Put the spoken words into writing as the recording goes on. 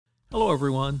Hello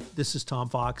everyone, this is Tom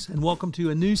Fox and welcome to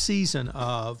a new season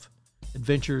of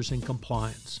Adventures in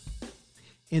Compliance.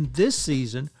 In this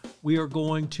season, we are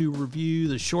going to review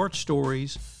the short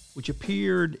stories which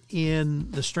appeared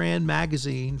in the Strand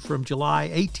Magazine from July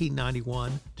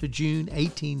 1891 to June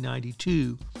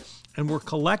 1892 and were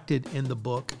collected in the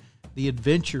book The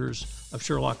Adventures of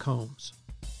Sherlock Holmes.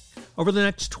 Over the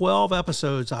next 12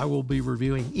 episodes, I will be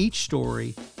reviewing each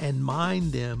story and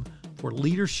mine them for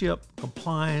leadership,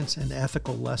 compliance, and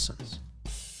ethical lessons.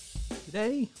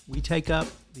 Today, we take up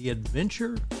The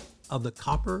Adventure of the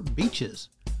Copper Beeches,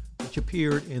 which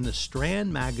appeared in the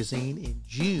Strand Magazine in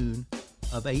June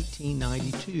of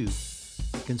 1892.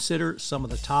 We consider some of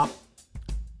the top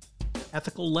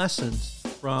ethical lessons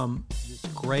from this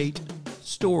great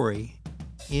story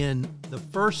in the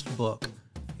first book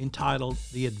entitled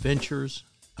The Adventures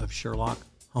of Sherlock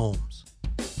Holmes.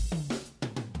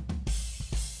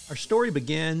 Our story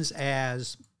begins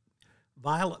as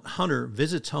Violet Hunter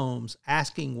visits Holmes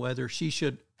asking whether she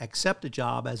should accept a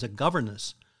job as a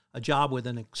governess, a job with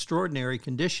an extraordinary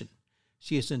condition.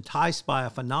 She is enticed by a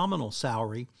phenomenal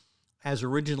salary, as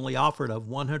originally offered of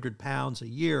 £100 a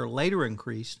year, later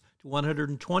increased to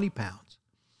 £120.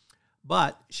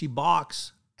 But she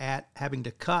balks at having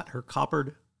to cut her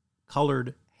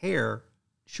copper-colored hair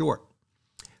short.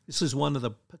 This is one of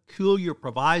the peculiar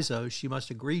provisos she must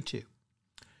agree to.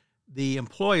 The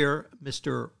employer,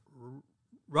 Mr.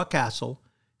 Ruckcastle,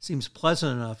 seems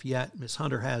pleasant enough, yet Miss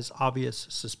Hunter has obvious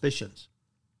suspicions.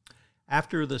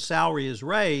 After the salary is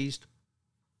raised,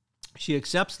 she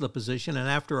accepts the position, and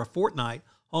after a fortnight,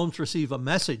 Holmes receives a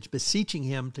message beseeching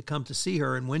him to come to see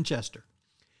her in Winchester.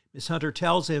 Miss Hunter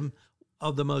tells him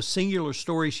of the most singular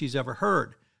story she's ever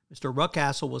heard. Mr.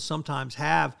 Ruckcastle will sometimes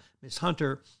have Miss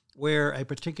Hunter wear a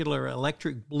particular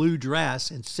electric blue dress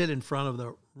and sit in front of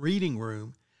the reading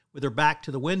room with her back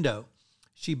to the window.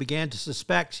 She began to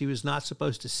suspect she was not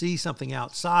supposed to see something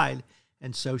outside,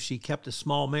 and so she kept a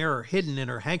small mirror hidden in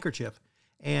her handkerchief.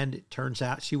 And it turns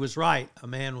out she was right. A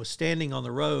man was standing on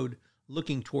the road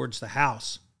looking towards the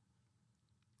house.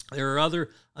 There are other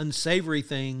unsavory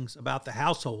things about the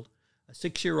household. A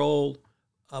 6-year-old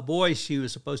boy she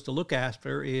was supposed to look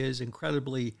after is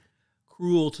incredibly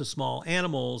cruel to small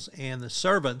animals, and the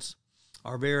servants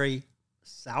are very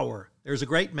sour. There's a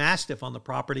great mastiff on the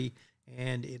property,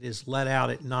 and it is let out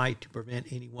at night to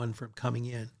prevent anyone from coming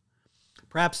in.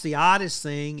 Perhaps the oddest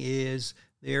thing is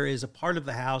there is a part of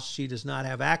the house she does not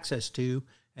have access to,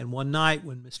 and one night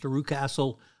when Mr.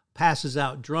 Ruckcastle passes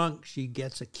out drunk, she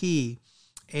gets a key,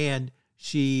 and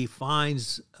she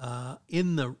finds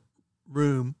in the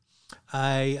room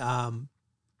a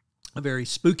very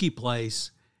spooky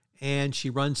place, and she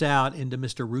runs out into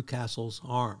Mr. Ruckcastle's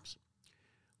arms.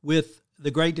 With the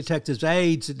great detective's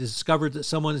aids, it is discovered that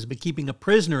someone has been keeping a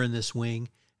prisoner in this wing,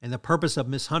 and the purpose of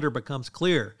Miss Hunter becomes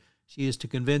clear. She is to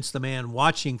convince the man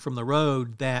watching from the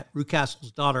road that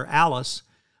Ruckcastle's daughter Alice,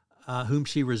 whom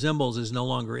she resembles, is no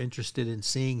longer interested in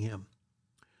seeing him.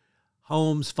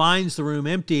 Holmes finds the room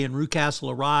empty, and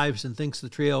Ruckcastle arrives and thinks the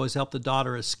trio has helped the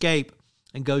daughter escape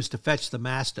and goes to fetch the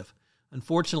mastiff.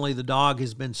 Unfortunately, the dog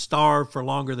has been starved for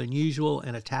longer than usual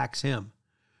and attacks him.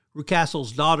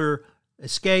 Ruckcastle's daughter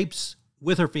escapes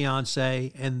with her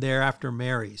fiancé and thereafter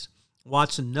marries.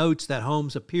 Watson notes that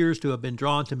Holmes appears to have been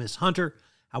drawn to Miss Hunter.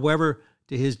 However,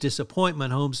 to his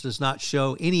disappointment, Holmes does not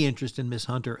show any interest in Miss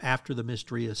Hunter after the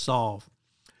mystery is solved,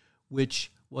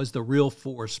 which was the real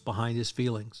force behind his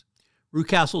feelings.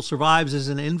 Ruckcastle survives as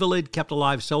an invalid, kept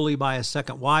alive solely by his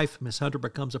second wife. Miss Hunter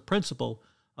becomes a principal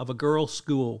of a girls'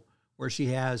 school where she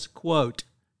has, quote,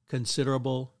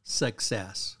 considerable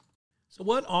success. So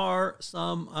what are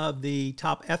some of the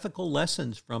top ethical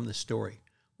lessons from the story?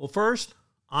 Well, first,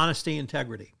 honesty and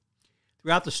integrity.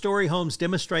 Throughout the story, Holmes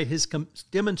demonstrates his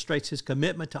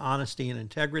commitment to honesty and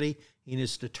integrity. He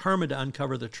is determined to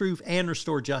uncover the truth and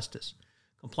restore justice.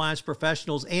 Compliance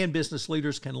professionals and business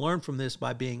leaders can learn from this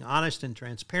by being honest and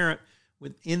transparent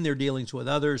in their dealings with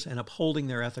others and upholding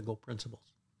their ethical principles.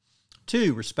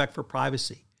 2, respect for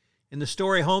privacy. In the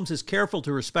story, Holmes is careful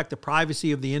to respect the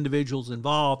privacy of the individuals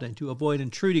involved and to avoid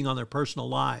intruding on their personal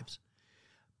lives.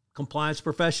 Compliance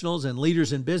professionals and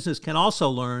leaders in business can also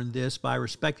learn this by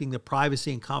respecting the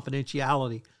privacy and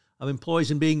confidentiality of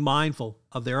employees and being mindful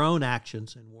of their own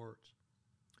actions and words.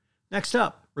 Next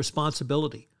up,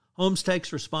 responsibility. Holmes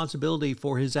takes responsibility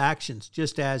for his actions,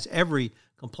 just as every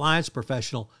compliance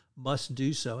professional must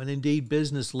do so, and indeed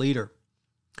business leader.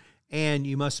 And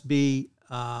you must be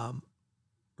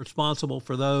responsible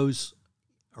for those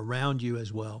around you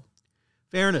as well.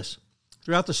 Fairness.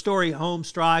 Throughout the story, Holmes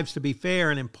strives to be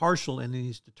fair and impartial, and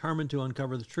he's determined to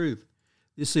uncover the truth.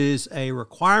 This is a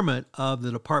requirement of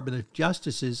the Department of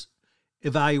Justice's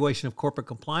evaluation of corporate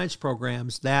compliance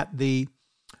programs that the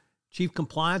Chief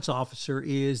Compliance Officer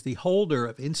is the holder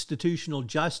of institutional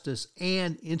justice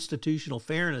and institutional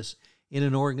fairness in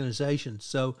an organization.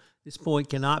 So this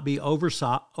point cannot be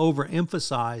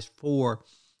overemphasized for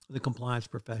the compliance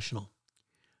professional.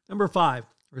 Number 5,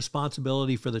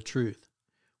 responsibility for the truth.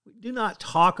 We do not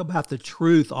talk about the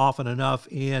truth often enough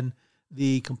in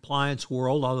the compliance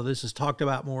world, although this is talked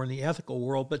about more in the ethical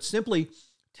world, but simply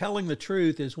telling the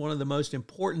truth is one of the most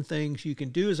important things you can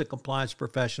do as a compliance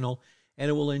professional, and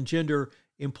it will engender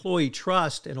employee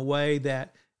trust in a way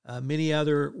that many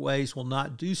other ways will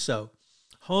not do so.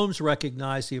 Holmes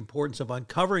recognized the importance of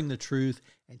uncovering the truth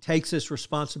and takes this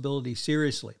responsibility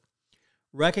seriously.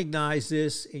 Recognize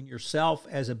this in yourself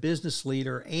as a business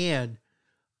leader and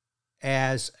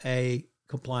as a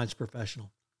compliance professional.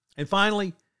 And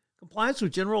finally, compliance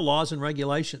with general laws and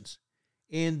regulations.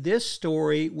 In this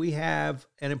story, we have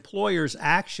an employer's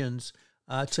actions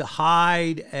to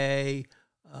hide a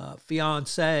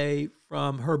fiancé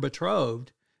from her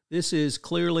betrothed. This is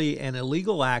clearly an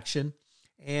illegal action,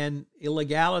 and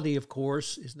illegality, of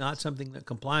course, is not something that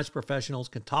compliance professionals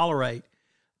can tolerate.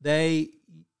 They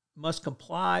must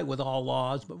comply with all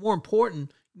laws, but more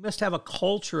important, you must have a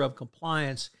culture of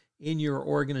compliance in your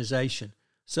organization.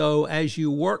 So as you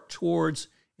work towards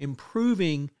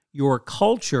improving your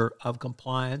culture of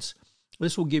compliance,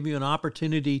 this will give you an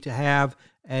opportunity to have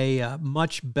a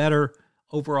much better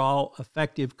overall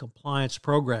effective compliance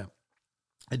program.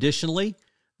 Additionally,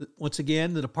 once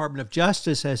again, the Department of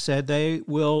Justice has said they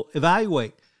will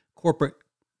evaluate corporate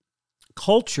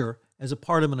culture as a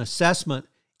part of an assessment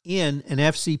in an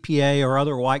FCPA or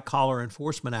other white-collar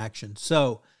enforcement action.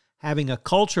 So having a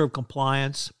culture of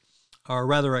compliance, or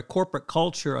rather a corporate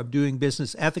culture of doing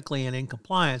business ethically and in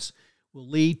compliance, will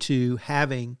lead to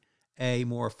having a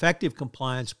more effective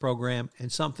compliance program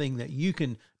and something that you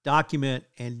can document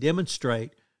and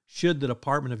demonstrate should the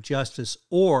Department of Justice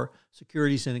or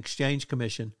Securities and Exchange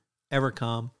Commission ever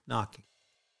come knocking.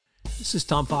 This is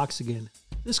Tom Fox again.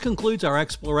 This concludes our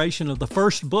exploration of the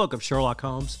first book of Sherlock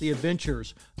Holmes, The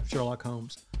Adventures of Sherlock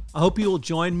Holmes. I hope you will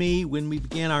join me when we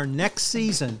begin our next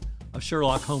season of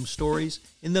Sherlock Holmes stories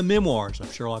in the memoirs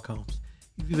of Sherlock Holmes.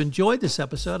 If you've enjoyed this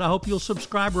episode, I hope you'll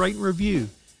subscribe, rate, and review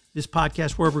this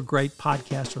podcast wherever great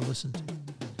podcasts are listened to.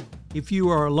 If you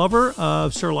are a lover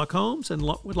of Sherlock Holmes and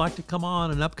would like to come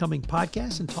on an upcoming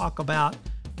podcast and talk about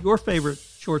your favorite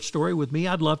short story with me,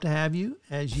 I'd love to have you.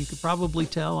 As you could probably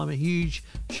tell, I'm a huge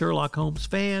Sherlock Holmes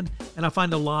fan, and I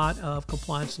find a lot of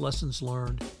compliance lessons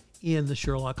learned in the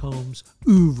Sherlock Holmes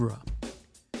oeuvre.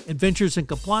 Adventures in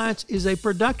Compliance is a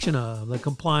production of the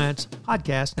Compliance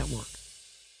Podcast Network.